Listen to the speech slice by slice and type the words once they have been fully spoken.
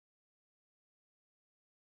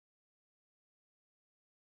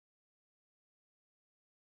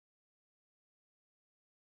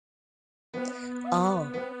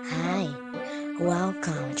Oh, hi.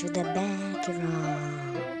 Welcome to the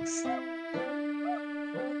Backrooms.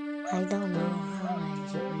 I don't know how I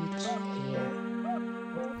reached here.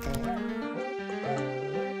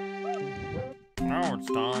 Now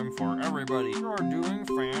it's time for everybody. You're doing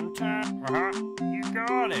fantastic. You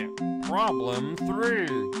got it. Problem 3.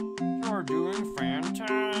 You're doing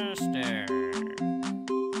fantastic.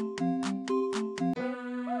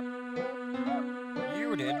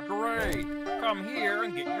 You did great. Come here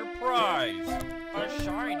and get your prize. A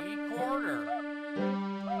shiny quarter.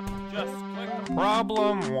 Just click the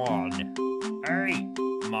problem 1. 8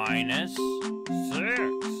 minus 6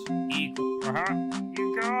 equals. You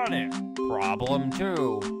got it. Problem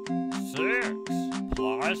 2. 6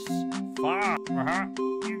 plus 5.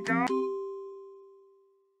 You got it.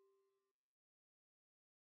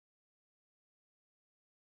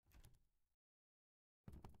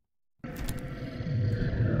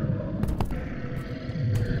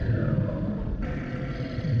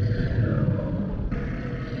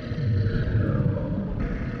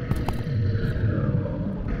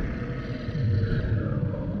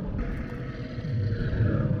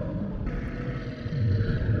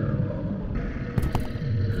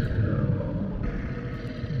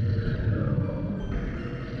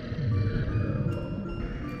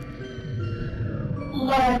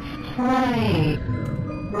 Let's play.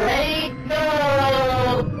 Ready,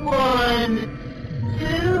 go! 1,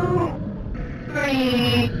 2,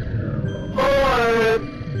 3, 4.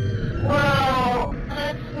 Wow,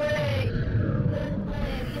 let's play. Let's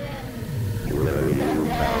play again.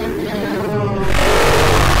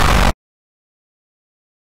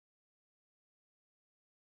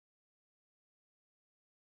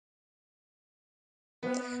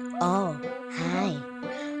 Oh, hi.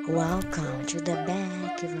 Welcome to the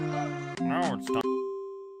Backrooms. Now it's time.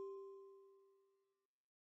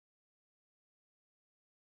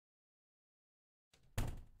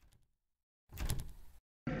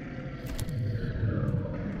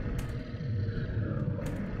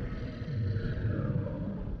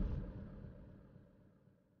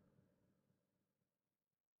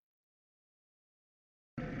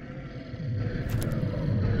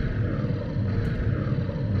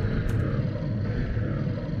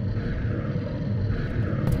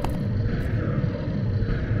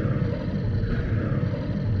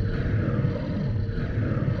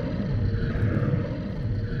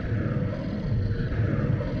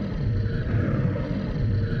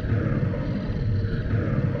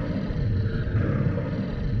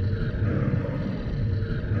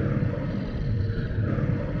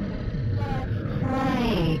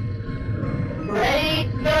 Ready,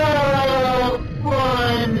 go!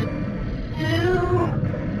 1,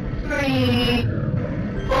 2, 3,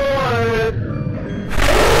 4.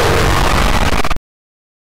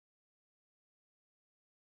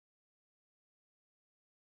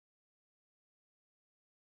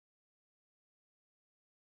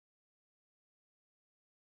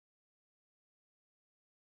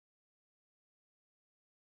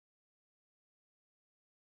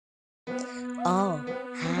 Oh,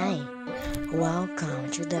 hi.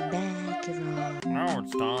 Welcome to the Backrooms. Now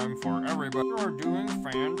it's time for everybody. You're doing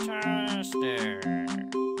fantastic.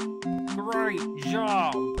 Great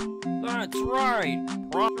job. That's right.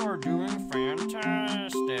 You're doing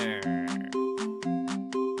fantastic.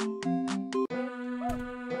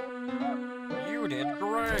 You did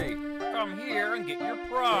great. Come here and get your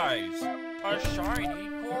prize. A shiny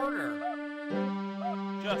quarter.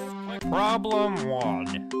 Just click problem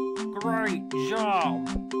 1. Great job.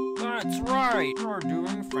 That's right. You're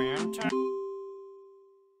doing fantastic.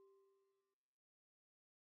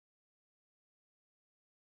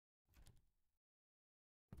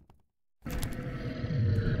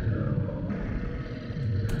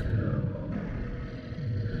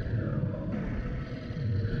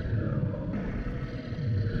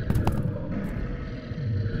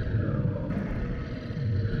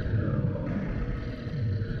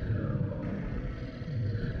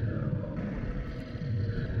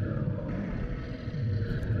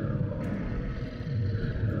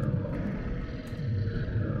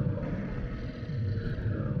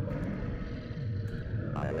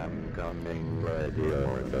 I am coming, ready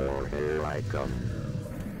or no, here I come.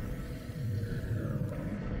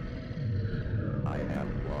 I have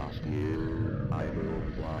lost you, I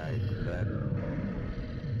don't like that.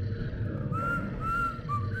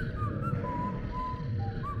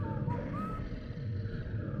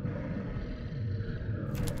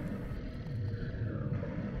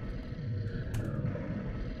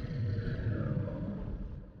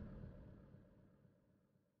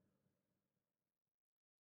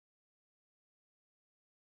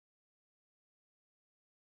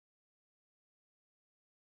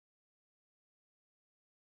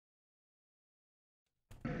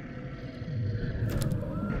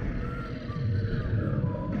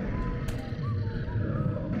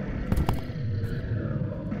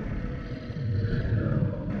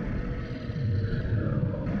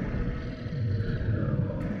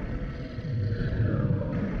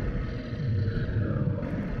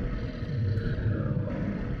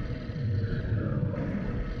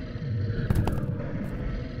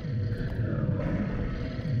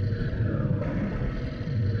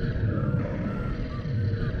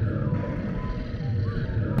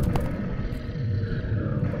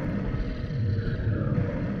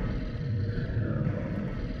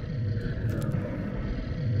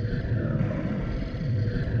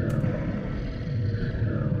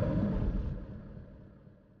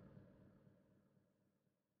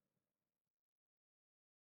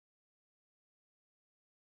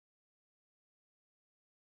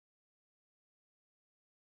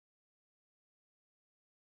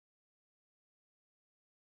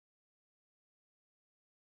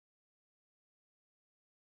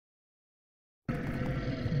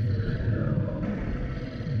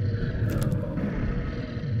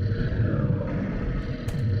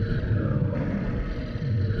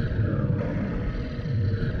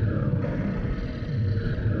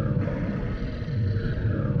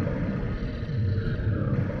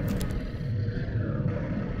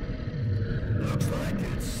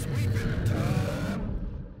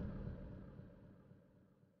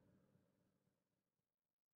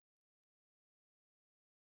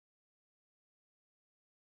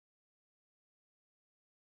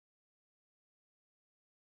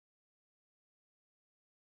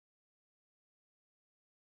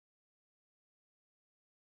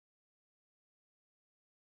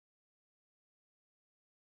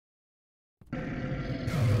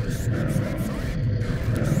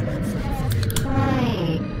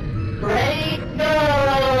 Right. Ready,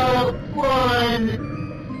 go! 1,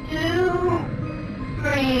 2,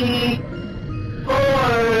 3, 4.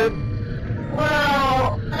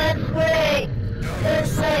 Well, let's wait.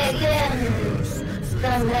 Let's play again.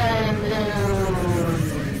 Sometime soon.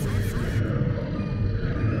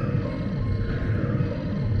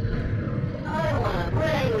 I wanna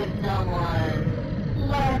play with someone.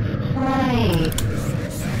 Let's play.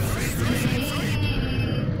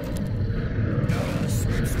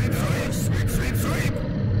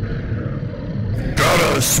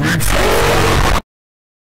 Gotta sweep.